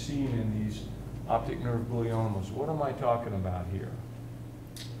commonly seen in these optic nerve gliomas. What am I talking about here?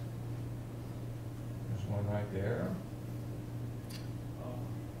 There's one right there.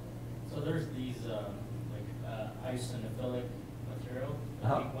 So there's these eosinophilic material, the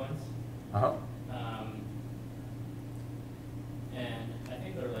pink ones. And I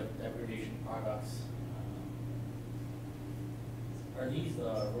think they're like degradation products. Are these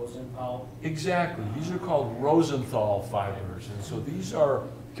Rosenthal? Exactly. These are called Rosenthal fibers. And so these are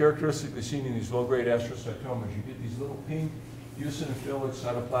characteristically seen in these low-grade astrocytomas. You get these little pink eosinophilic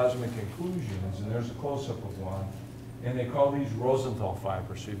cytoplasmic inclusions, and there's a close-up of one. And they call these Rosenthal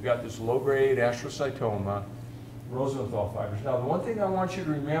fibers. So you've got this low-grade astrocytoma, Rosenthal fibers. Now, the one thing I want you to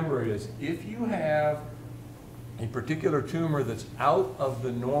remember is if you have a particular tumor that's out of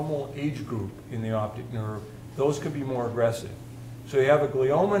the normal age group in the optic nerve, those can be more aggressive. So you have a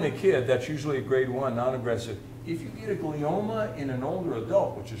glioma in a kid, that's usually a grade 1, non-aggressive. If you get a glioma in an older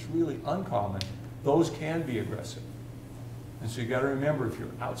adult, which is really uncommon, those can be aggressive. And so you got to remember, if you're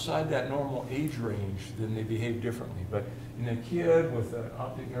outside that normal age range, then they behave differently. But in a kid with an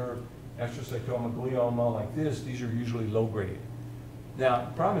optic nerve astrocytoma glioma like this, these are usually low grade. Now,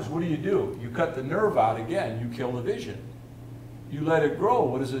 the problem is, what do? You cut the nerve out again, you kill the vision. You let it grow,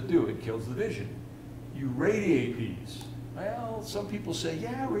 what does it do? It kills the vision. You radiate these. Well, some people say,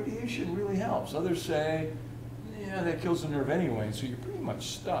 yeah, radiation really helps. Others say, yeah, that kills the nerve anyway, so you're pretty much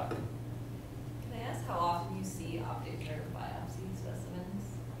stuck. Can I ask how often you see optic nerve biopsy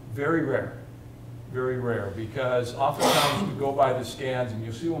specimens? Very rare. Very rare, because oftentimes we go by the scans, and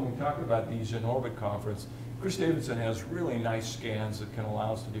you'll see when we talk about these in Orbit Conference, Chris Davidson has really nice scans that can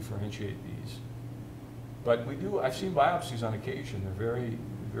allow us to differentiate these. But I've seen biopsies on occasion. They're very,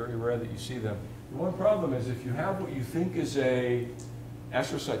 very rare that you see them. The one problem is if you have what you think is a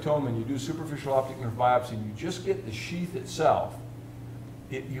astrocytoma and you do superficial optic nerve biopsy and you just get the sheath itself,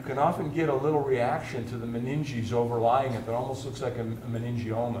 you can often get a little reaction to the meninges overlying it that almost looks like a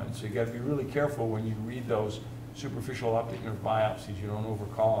meningioma. And so you got to be really careful when you read those superficial optic nerve biopsies. You don't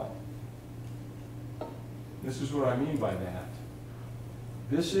overcall it. This is what I mean by that.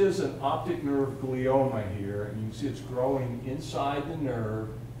 This is an optic nerve glioma here, and you can see it's growing inside the nerve,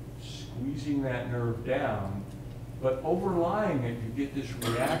 squeezing that nerve down. But overlying it, you get this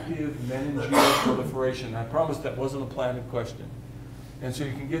reactive meningeal proliferation. I promise that wasn't a planted question. And so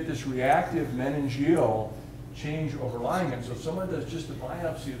you can get this reactive meningeal change overlying it. So if someone does just a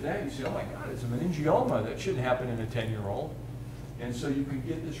biopsy of that, you say, oh my God, it's a meningioma. That shouldn't happen in a 10-year-old. And so you can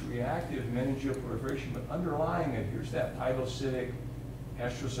get this reactive meningeal proliferation, but underlying it, here's that pilocytic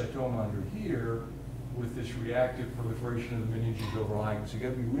astrocytoma under here with this reactive proliferation of the meninges overlying it. So you got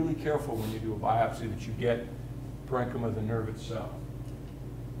to be really careful when you do a biopsy that you get parenchyma of the nerve itself.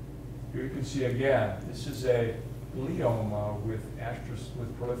 Here you can see again, this is a glioma with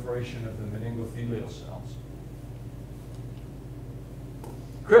proliferation of the meningothelial cells.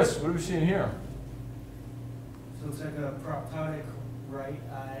 Chris, what are we seeing here? So it's like a proptotic right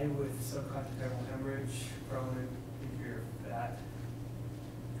eye with subconjunctival hemorrhage, prominent inferior fat,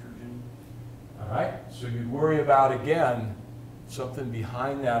 protrusion. All right, so you'd worry about, again, something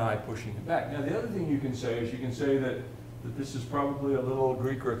behind that eye pushing it back. Now, the other thing you can say is you can say that this is probably a little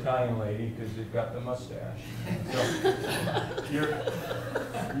Greek or Italian lady because they've got the mustache. So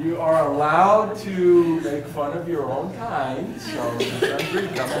you are allowed to make fun of your own kind, so it's not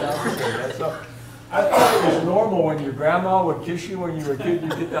Greek coming out to say that. So I thought it was normal when your grandma would kiss you when you were a kid, you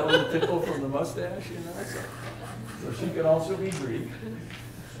get that little tickle from the mustache, you know? So she could also be Greek.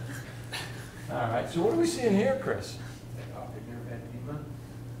 All right, so what are we seeing here, Chris? Like optic nerve edema.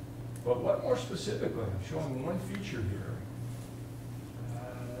 But what more specifically? I'm showing one feature here.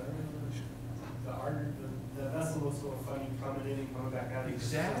 The artery, the vessel looks a little funny, coming back out.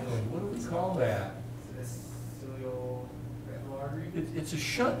 Exactly. What do we call that? This cilial retinal artery. It's a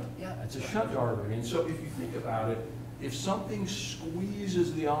shunt. Yeah, it's a shunt artery. And so if you think about it, if something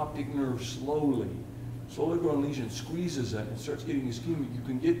squeezes the optic nerve slowly growing lesion squeezes it and starts getting ischemic, you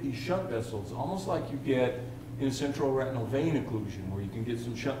can get these shunt vessels, almost like you get in a central retinal vein occlusion, where you can get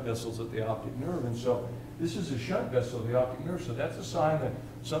some shunt vessels at the optic nerve. And so this is a shunt vessel of the optic nerve, so that's a sign that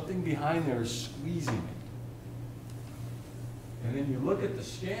something behind there is squeezing it. And then you look at the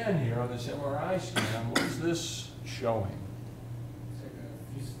scan here on this MRI scan, what is this showing? It's like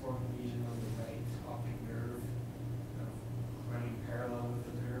a fusiform lesion on the right optic nerve, running parallel with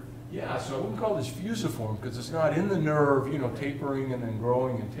the nerve. Yeah, so I wouldn't call this fusiform because it's not in the nerve, you know, tapering and then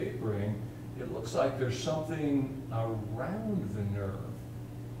growing and tapering. It looks like there's something around the nerve.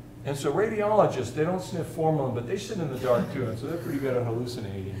 And so radiologists, they don't sniff formalin, but they sit in the dark too, and so they're pretty good at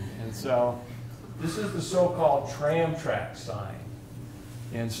hallucinating. And so this is the so-called tram track sign.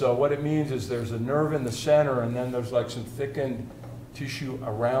 And so what it means is there's a nerve in the center, and then there's like some thickened tissue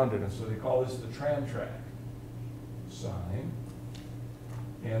around it. And so they call this the tram track sign.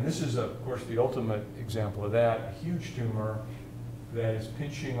 And this is, of course, the ultimate example of that, a huge tumor that is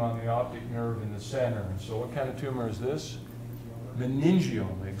pinching on the optic nerve in the center. And so what kind of tumor is this?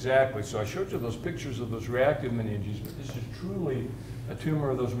 Meningioma, exactly. So I showed you those pictures of those reactive meninges, but this is truly a tumor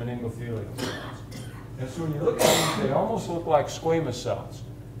of those meningothelial cells. And so when you look at these, they almost look like squamous cells.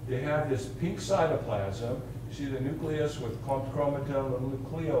 They have this pink cytoplasm. You see the nucleus with clumped chromatin, little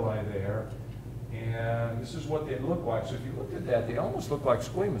nucleoli there. And this is what they look like. So if you look at that, they almost look like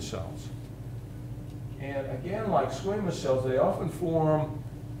squamous cells. And again, like squamous cells, they often form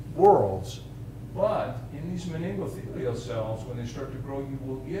whorls. But in these meningothelial cells, when they start to grow, you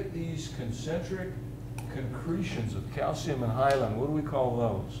will get these concentric concretions of calcium and hyaline. What do we call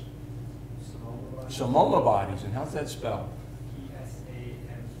those? Samoma bodies. And how's that spelled?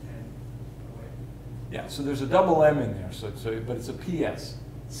 P-S-A-M-N. Yeah, so there's a double M in there, but it's a PS,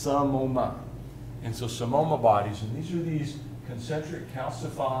 samoma. And so samoma bodies, and these are these concentric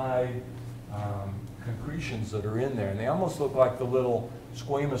calcified concretions that are in there, and they almost look like the little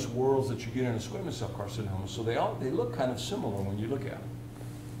squamous whorls that you get in a squamous cell carcinoma. So they look kind of similar when you look at them.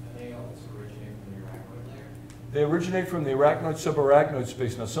 And they also originate from the arachnoid layer? They originate from the arachnoid, subarachnoid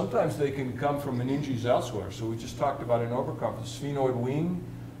space. Now sometimes they can come from meninges elsewhere. So we just talked about in overconference, sphenoid wing,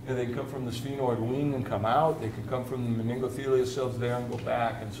 and they can come from the sphenoid wing and come out. They can come from the meningothelial cells there and go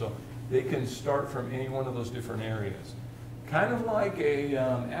back. And so they can start from any one of those different areas. Kind of like a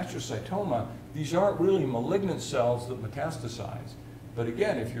astrocytoma, these aren't really malignant cells that metastasize. But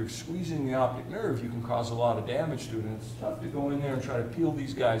again, if you're squeezing the optic nerve, you can cause a lot of damage to it. And it's tough to go in there and try to peel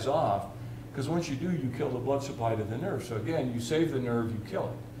these guys off, because once you do, you kill the blood supply to the nerve. So again, you save the nerve, you kill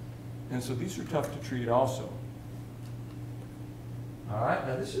it. And so these are tough to treat also. All right,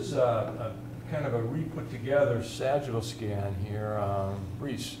 now this is a kind of a re-put together sagittal scan here.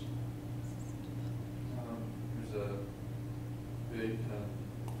 Reese. There's a big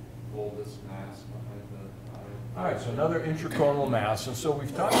bulbous mass behind the eye. All right, so another intraconal mass. And so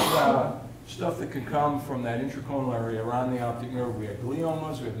we've talked about stuff that can come from that intraconal area around the optic nerve. We have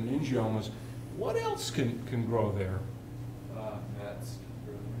gliomas, we have meningiomas. What else can grow there? Mets.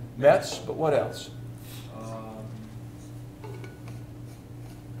 Mets, but what else?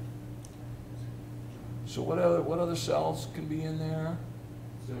 So what other cells can be in there?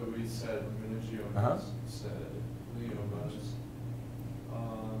 So we said meningiomas, said gliomas,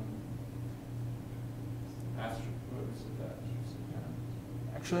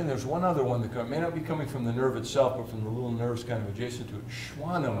 Actually, there's one other one that may not be coming from the nerve itself, but from the little nerves kind of adjacent to it,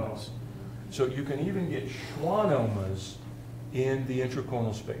 schwannomas. So you can even get schwannomas in the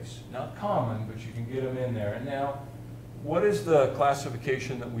intraconal space. Not common, but you can get them in there. And now, what is the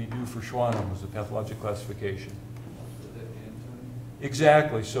classification that we do for schwannomas, the pathologic classification?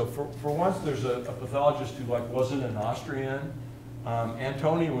 Exactly. So for once, there's a pathologist who like wasn't an Austrian.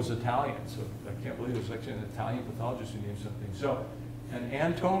 Antoni was Italian, so I can't believe there's actually an Italian pathologist who named something. So, and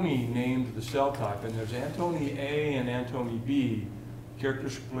Antoni named the cell type, and there's Antoni A and Antoni B,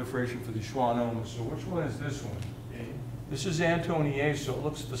 characteristic proliferation for the schwannomas. So which one is this one? This is Antoni A, so it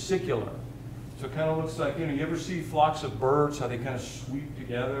looks vesicular. So it kind of looks like, you know, you ever see flocks of birds, how they kind of sweep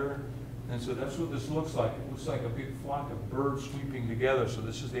together? And so that's what this looks like. It looks like a big flock of birds sweeping together. So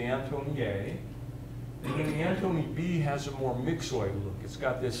this is the Antoni A. And then the Antoni B has a more mixoid look. It's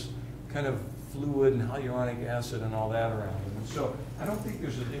got this kind of fluid and hyaluronic acid and all that around it. And so I don't think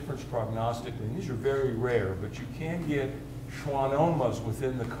there's a difference prognostically. And these are very rare, but you can get schwannomas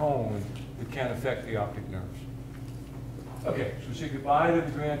within the cone that can affect the optic nerves. Okay, so we say goodbye to the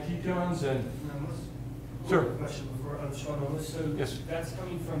grand ketones and sure. Question before on schwannomas. So yes. That's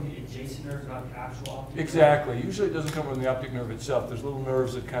coming from the adjacent nerves, not the actual optic nerve? Exactly. Usually it doesn't come from the optic nerve itself. There's little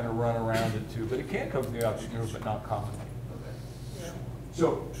nerves that kind of run around it too, but it can come from the optic nerve, but not commonly. Okay. Yeah.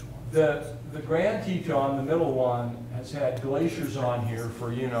 So the grand ketone, the middle one, has had glaciers on here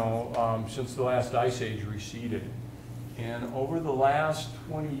for, you know, since the last ice age receded. And over the last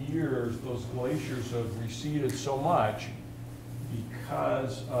 20 years, those glaciers have receded so much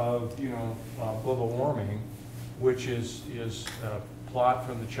because of, you know, global warming, which is a plot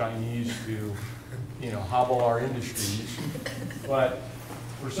from the Chinese to, you know, hobble our industries. But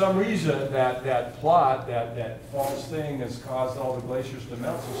for some reason, that plot, that false thing has caused all the glaciers to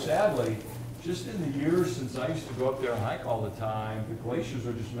melt. So sadly, just in the years since I used to go up there and hike all the time, the glaciers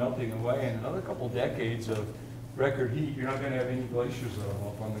are just melting away. And another couple decades of record heat, you're not going to have any glaciers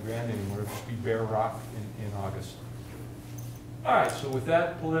up on the Grand anymore. It'll just be bare rock in August. All right, so with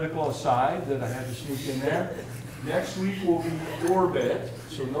that political aside that I had to sneak in there, next week will be orbit.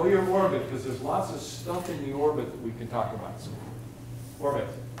 So know your orbit, because there's lots of stuff in the orbit that we can talk about. So, orbit.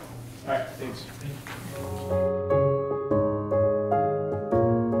 All right, thanks.